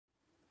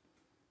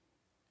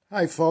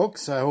Hi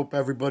folks, I hope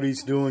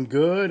everybody's doing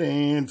good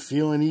and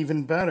feeling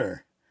even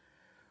better.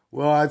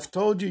 Well, I've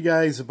told you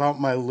guys about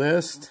my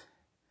list,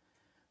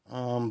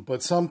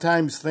 but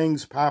sometimes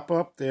things pop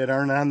up that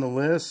aren't on the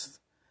list,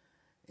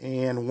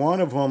 and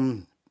one of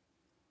them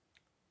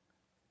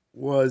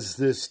was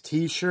this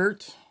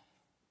t-shirt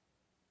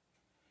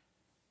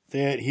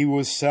that he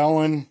was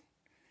selling.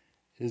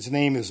 His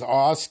name is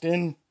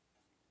Austin.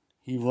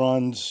 He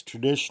runs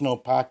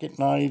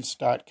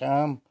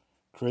traditionalpocketknives.com,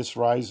 Chris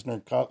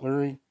Reisner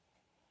Cutlery.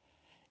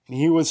 And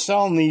he was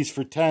selling these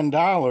for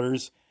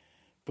 $10,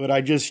 but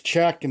I just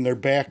checked and they're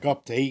back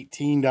up to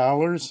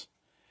 $18.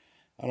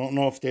 I don't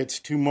know if that's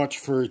too much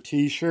for a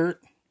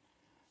t-shirt,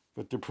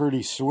 but they're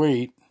pretty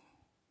sweet.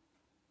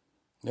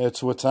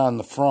 That's what's on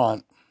the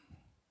front.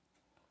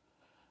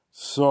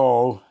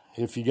 So,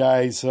 if you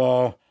guys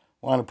want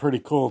a pretty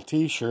cool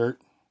t-shirt,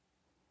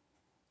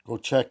 go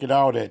check it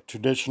out at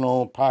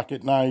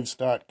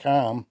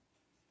traditionalpocketknives.com.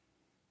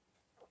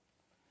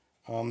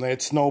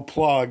 That's no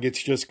plug.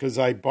 It's just because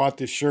I bought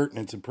this shirt and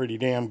it's a pretty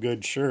damn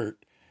good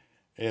shirt.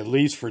 At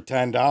least for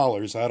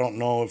 $10. I don't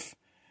know if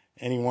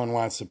anyone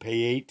wants to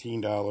pay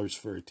 $18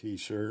 for a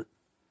t-shirt.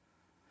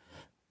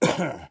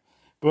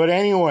 But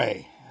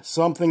anyway,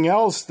 something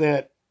else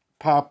that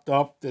popped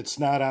up that's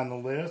not on the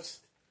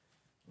list,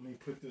 let me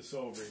put this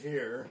over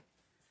here,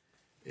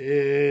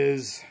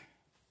 is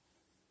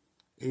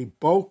a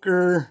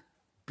Boker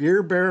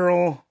beer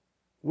barrel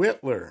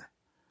Whittler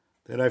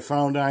that I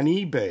found on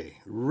eBay,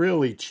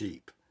 really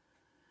cheap.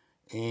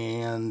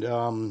 And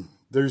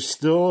they're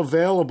still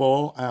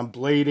available on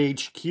Blade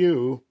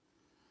HQ,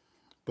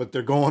 but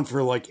they're going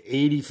for like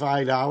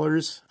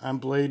 $85 on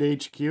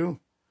Blade HQ.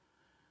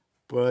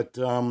 But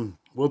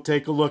we'll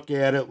take a look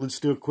at it. Let's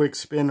do a quick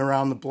spin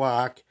around the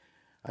block.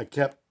 I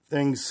kept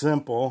things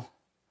simple.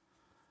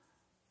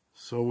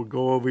 So we'll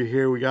go over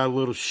here. We got a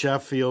little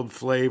Sheffield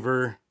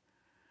flavor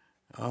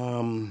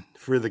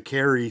for the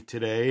carry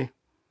today.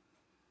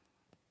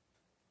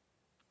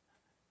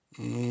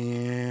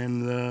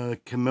 And the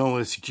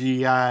Camillus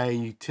GI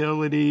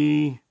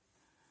utility.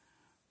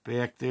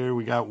 Back there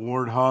we got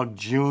Warthog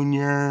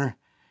Jr.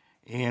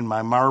 And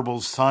my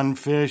Marble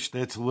Sunfish.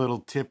 That's a little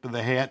tip of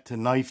the hat to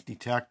Knife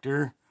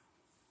Detector.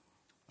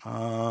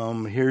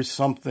 Here's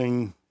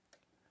something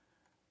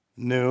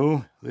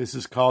new. This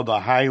is called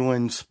a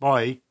Highland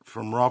Spike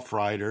from Rough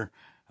Rider.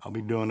 I'll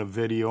be doing a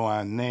video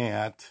on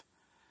that.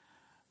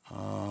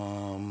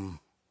 Of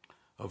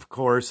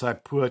course, I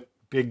put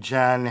Big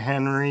John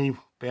Henry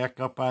back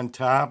up on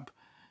top,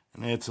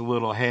 and that's a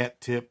little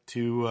hat tip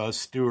to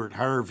Stuart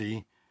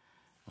Harvey.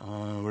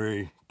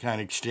 We're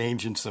kind of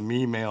exchanging some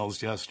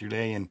emails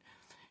yesterday, and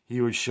he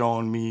was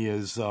showing me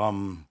his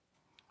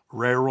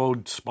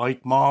railroad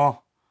spike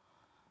maul,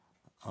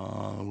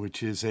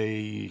 which is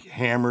a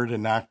hammer to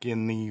knock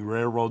in the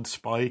railroad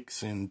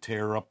spikes and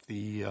tear up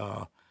the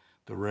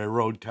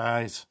railroad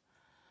ties.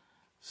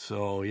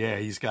 So yeah,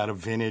 he's got a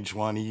vintage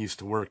one. He used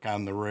to work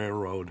on the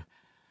railroad.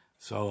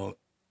 So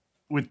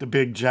with the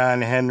Big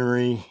John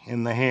Henry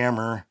and the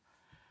hammer,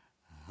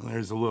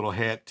 there's a little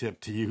hat tip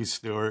to you,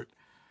 Stuart.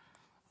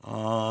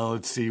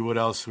 Let's see what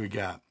else we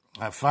got.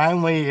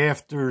 Finally,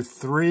 after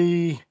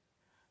 3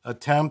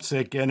 attempts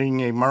at getting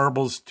a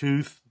marbles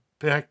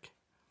toothpick,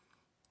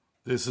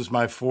 this is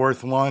my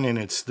 4th one, and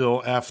it's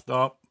still effed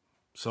up,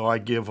 so I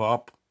give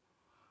up.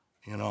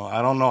 You know,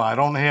 I don't know. I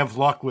don't have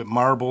luck with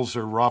marbles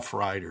or Rough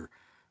Rider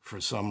for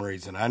some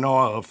reason. I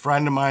know a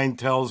friend of mine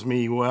tells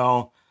me,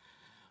 well,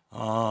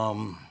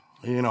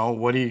 you know,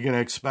 what are you going to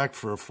expect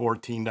for a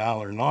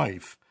 $14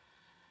 knife?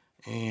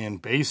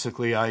 And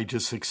basically, I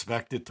just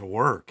expect it to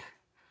work.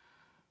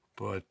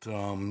 But,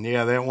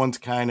 yeah, that one's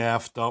kind of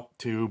effed up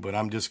too, but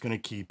I'm just going to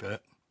keep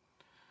it.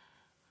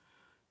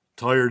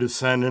 Tired of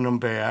sending them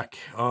back.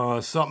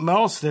 Something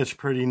else that's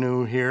pretty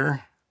new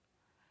here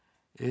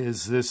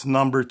is this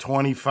number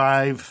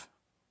 25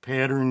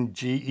 pattern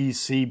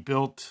GEC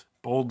built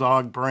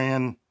Bulldog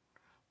brand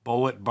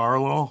Bullet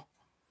Barlow,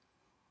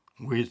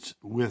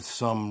 with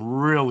some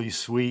really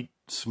sweet,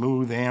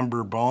 smooth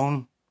amber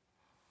bone.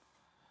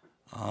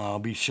 I'll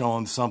be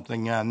showing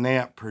something on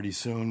that pretty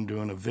soon,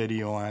 doing a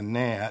video on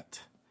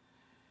that.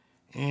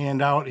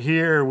 And out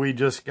here, we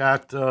just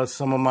got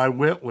some of my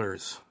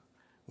Whittlers,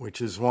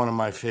 which is one of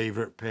my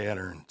favorite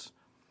patterns.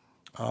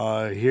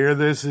 Here,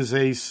 this is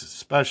a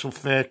special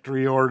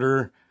factory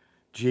order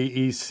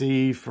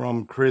GEC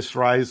from Chris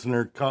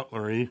Reisner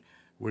Cutlery,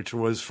 which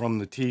was from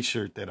the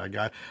t-shirt that I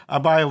got. I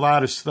buy a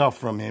lot of stuff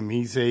from him.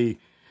 He's a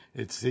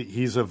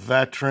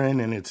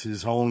veteran, and it's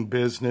his own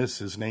business.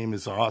 His name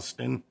is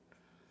Austin.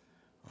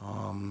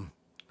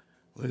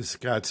 This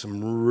got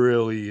some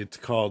really, it's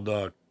called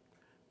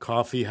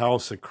Coffee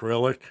House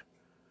Acrylic.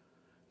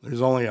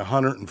 There's only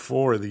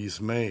 104 of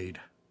these made.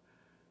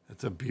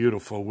 It's a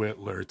beautiful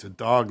Whittler. It's a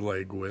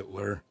dogleg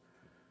Whittler.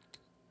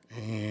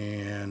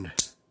 And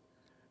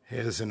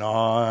has an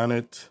awl on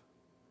it.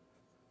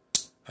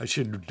 I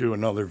should do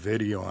another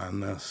video on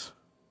this.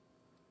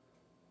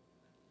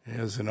 It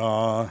has an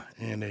awl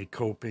and a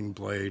coping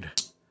blade.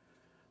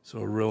 So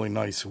a really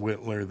nice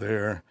Whittler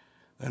there.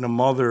 And a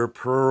mother of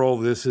pearl.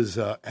 This is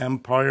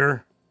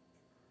Empire.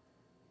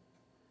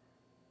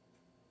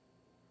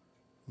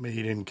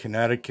 Made in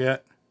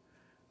Connecticut.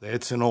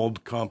 That's an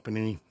old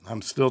company.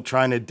 I'm still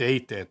trying to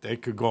date that.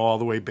 That could go all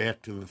the way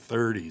back to the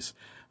 30s.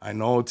 I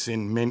know it's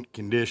in mint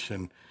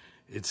condition.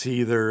 It's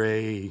either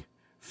a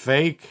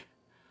fake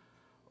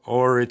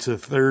or it's a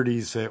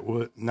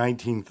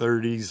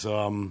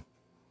 1930s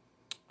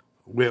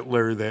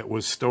Whittler that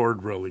was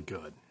stored really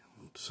good.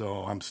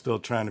 So I'm still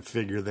trying to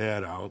figure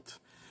that out.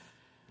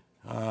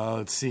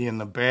 Let's see, in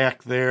the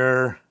back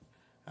there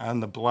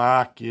on the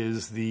block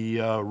is the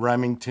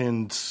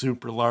Remington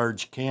super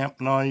large camp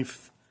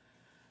knife.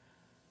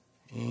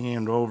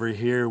 And over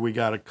here we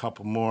got a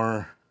couple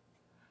more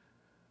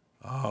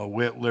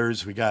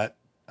Whittlers. We got,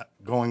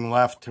 going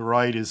left to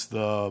right is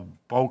the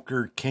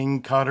Boker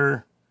King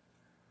Cutter.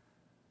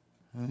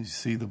 You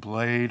see the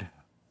blade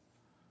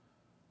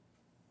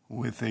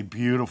with a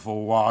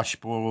beautiful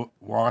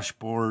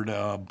washboard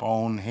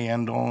bone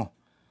handle,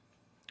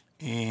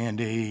 and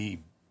a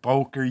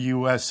Boker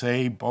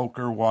USA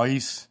Boker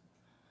Weiss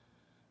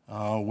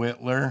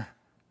Whittler,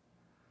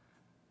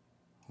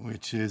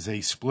 which is a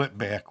split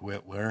back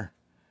Whittler.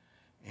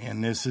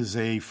 And this is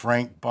a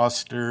Frank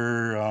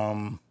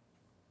Buster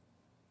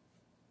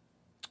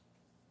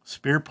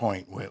spear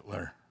point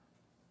Whittler,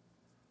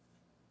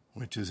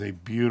 which is a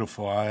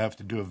beautiful, I have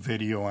to do a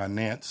video on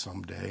that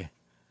someday.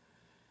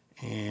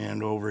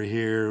 And over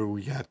here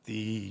we got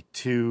the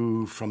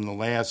two from the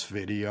last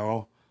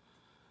video,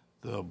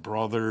 the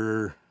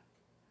brother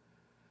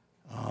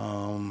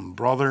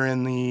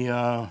and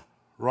the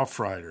Rough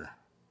Rider,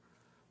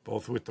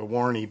 both with the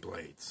Warney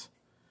blades.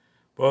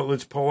 But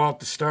let's pull out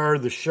the star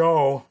of the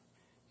show.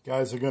 You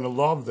guys are going to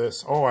love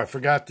this. Oh, I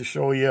forgot to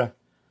show you.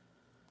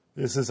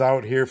 This is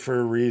out here for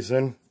a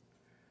reason,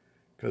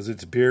 because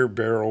it's beer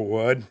barrel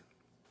wood.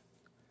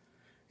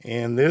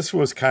 And this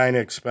was kind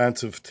of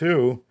expensive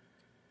too.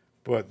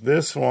 But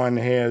this one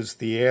has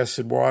the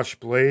acid wash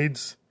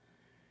blades,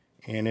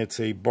 and it's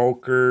a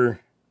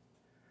Boker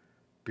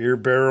beer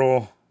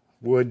barrel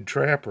wood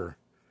trapper,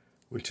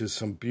 which is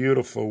some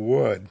beautiful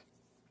wood.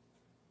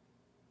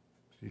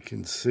 You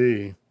can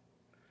see.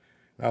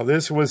 Now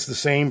this was the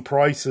same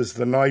price as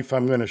the knife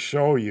I'm going to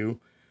show you,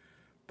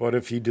 but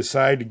if you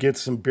decide to get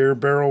some beer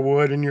barrel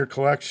wood in your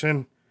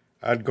collection,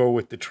 I'd go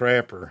with the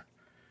trapper,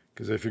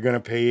 because if you're going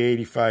to pay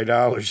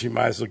 $85, you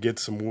might as well get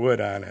some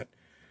wood on it.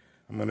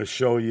 I'm going to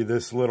show you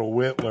this little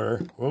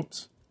Whittler.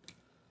 Whoops.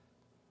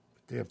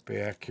 Put that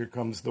back. Here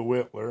comes the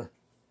Whittler.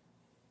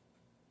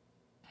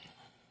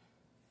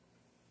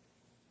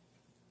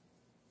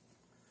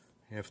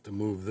 Have to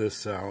move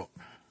this out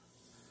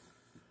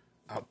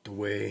the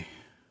way.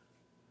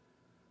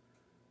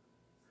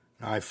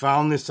 Now, I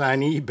found this on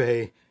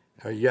eBay.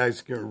 Are you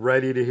guys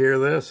ready to hear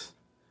this?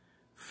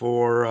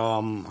 For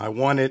I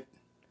won it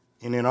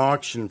in an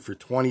auction for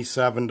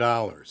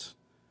 $27.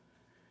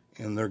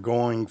 And they're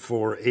going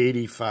for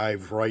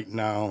 $85 right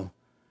now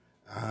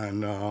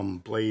on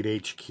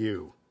Blade HQ.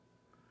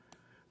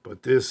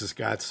 But this has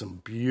got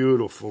some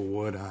beautiful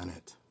wood on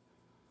it.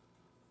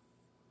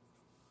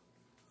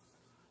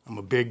 I'm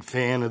a big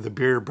fan of the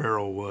beer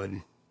barrel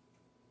wood.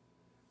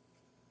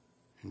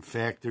 In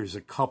fact, there's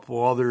a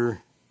couple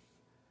other,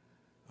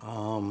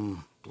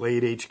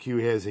 Blade HQ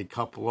has a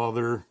couple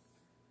other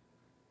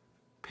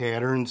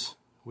patterns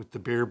with the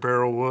beer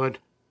barrel wood.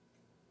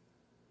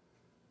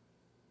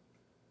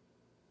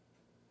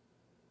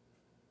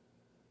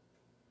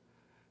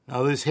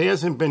 Now this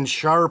hasn't been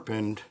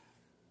sharpened,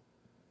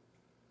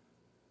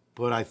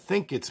 but I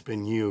think it's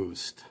been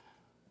used.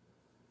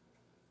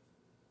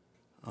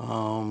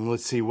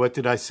 Let's see, what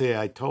did I say?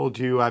 I told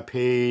you I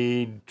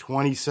paid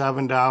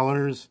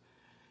 $27,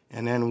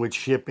 and then with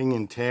shipping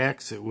and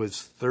tax it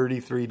was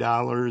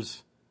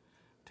 $33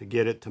 to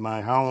get it to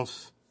my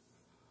house,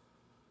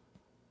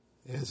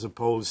 as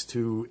opposed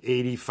to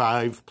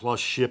 $85 plus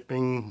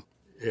shipping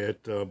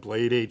at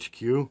Blade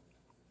HQ.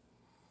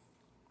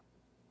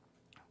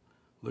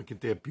 Look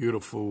at that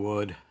beautiful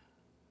wood.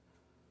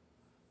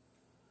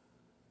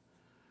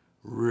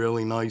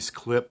 Really nice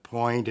clip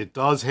point. It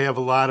does have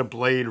a lot of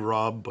blade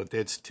rub, but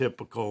that's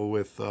typical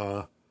with,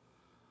 let's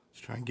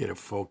try and get it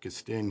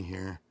focused in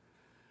here.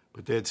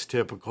 But that's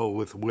typical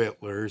with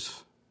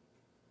Whittlers.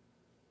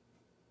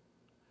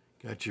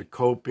 Got your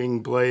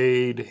coping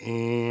blade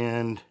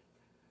and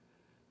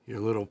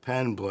your little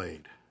pen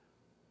blade.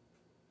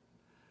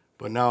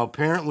 But now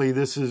apparently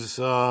this is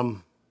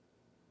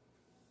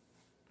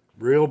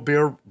real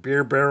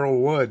beer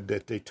barrel wood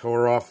that they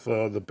tore off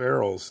the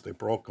barrels. They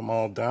broke them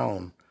all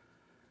down.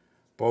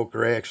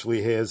 Boker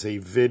actually has a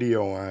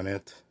video on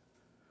it,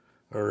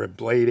 or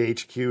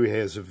Blade HQ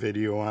has a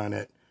video on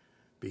it,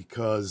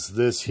 because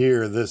this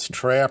here, this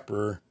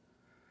trapper,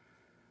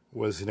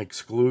 was an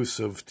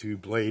exclusive to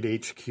Blade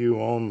HQ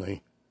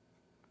only,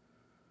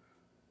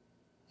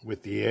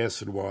 with the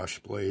acid wash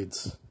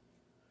blades.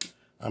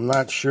 I'm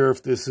not sure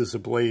if this is a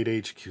Blade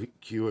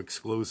HQ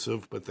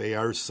exclusive, but they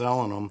are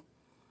selling them.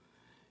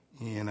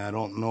 And I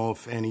don't know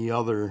if any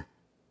other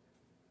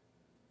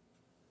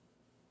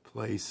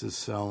places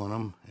selling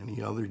them,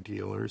 any other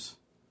dealers.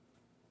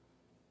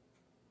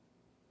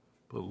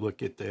 But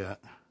look at that.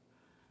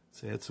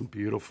 Is that some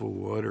beautiful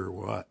wood or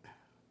what?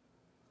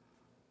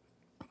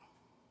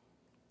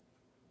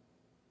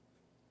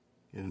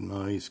 Get a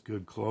nice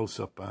good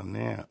close-up on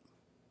that.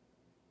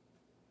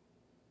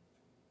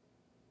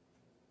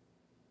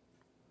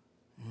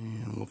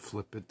 And we'll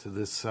flip it to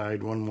this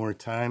side one more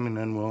time, and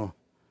then we'll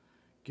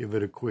give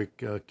it a quick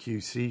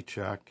QC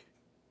check.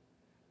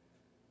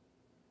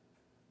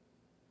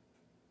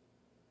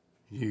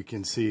 You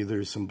can see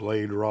there's some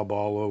blade rub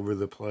all over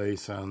the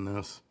place on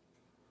this.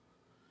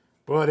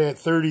 But at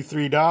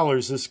 $33,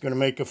 this is going to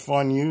make a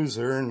fun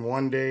user, and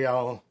one day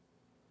I'll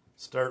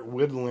start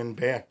whittling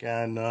back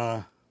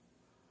on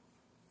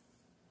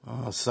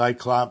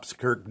Cyclops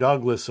Kirk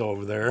Douglas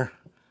over there.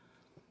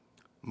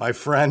 My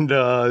friend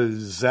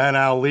Zen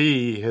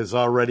Ali has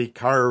already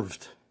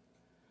carved.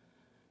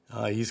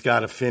 He's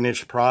got a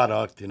finished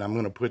product, and I'm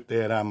going to put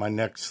that on my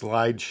next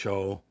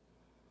slideshow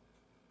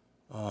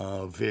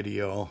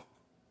video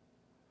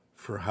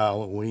for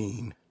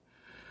Halloween.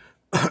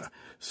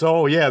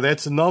 So, yeah,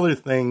 that's another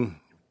thing.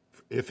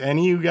 If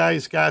any of you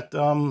guys got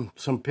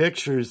some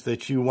pictures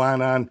that you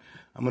want on,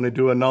 I'm going to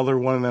do another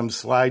one of them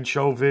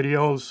slideshow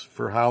videos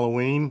for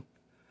Halloween.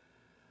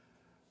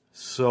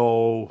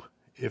 So,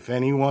 if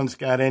anyone's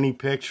got any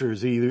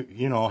pictures, either,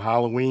 you know,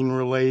 Halloween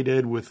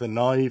related with a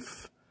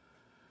knife,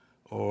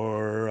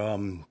 or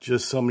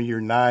just some of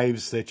your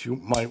knives that you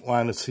might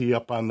want to see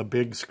up on the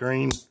big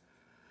screen,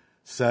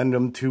 send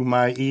them to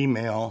my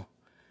email.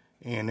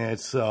 And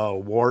it's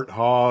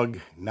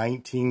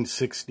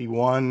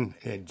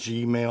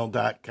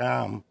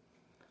warthog1961@gmail.com.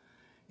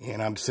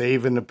 And I'm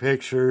saving the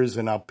pictures,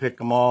 and I'll pick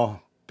them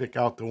all, pick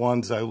out the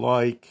ones I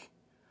like,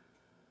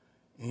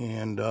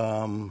 and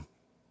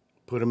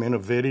put them in a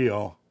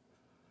video.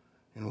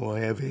 And we'll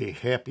have a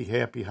happy,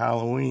 happy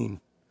Halloween.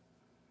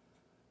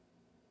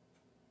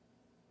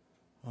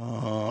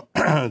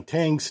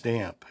 Tang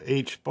Stamp,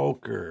 H.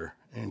 Boker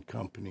and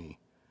Company,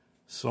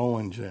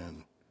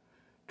 Solingen,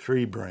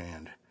 Tree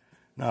Brand.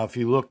 Now, if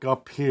you look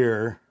up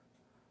here,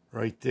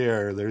 right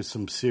there, there's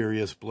some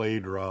serious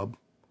blade rub.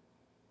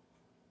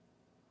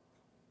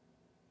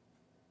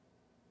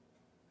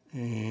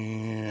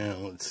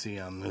 And let's see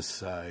on this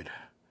side,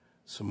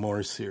 some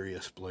more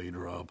serious blade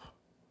rub.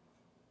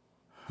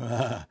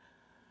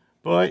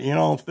 But, you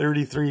know,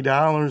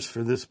 $33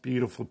 for this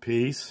beautiful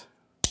piece.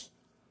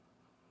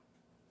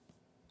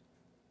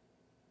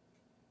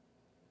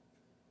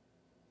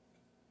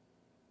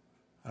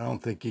 I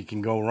don't think you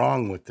can go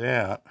wrong with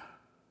that.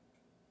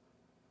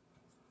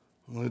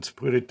 Let's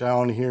put it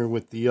down here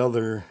with the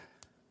other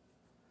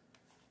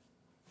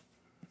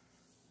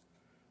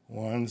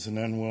ones, and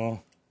then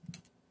we'll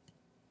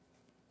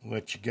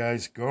let you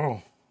guys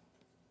go.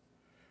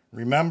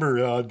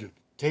 Remember,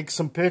 take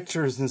some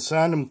pictures and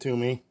send them to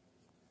me.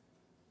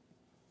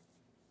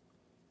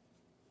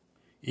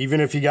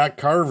 Even if you got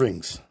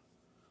carvings.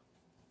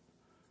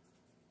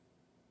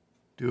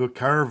 Do a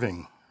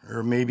carving,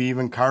 or maybe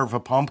even carve a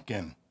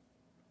pumpkin.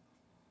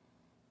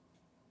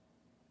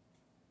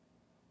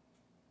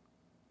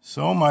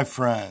 So, my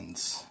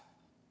friends,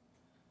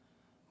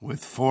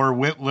 with 4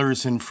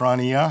 Whittlers in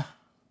front of you,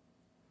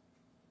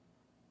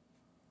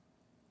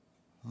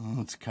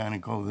 let's kind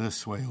of go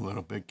this way a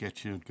little bit,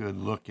 get you a good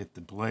look at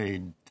the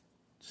blade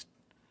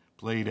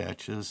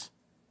etches.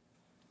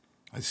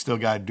 I still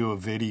got to do a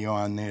video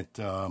on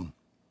that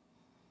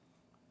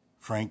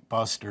Frank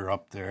Buster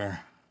up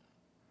there,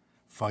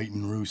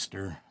 Fighting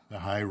Rooster, the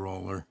high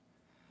roller.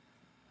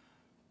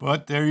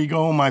 But there you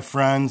go, my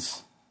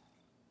friends.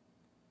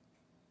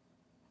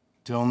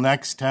 Till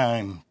next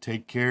time,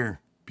 take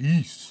care.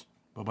 Peace.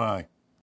 Bye-bye.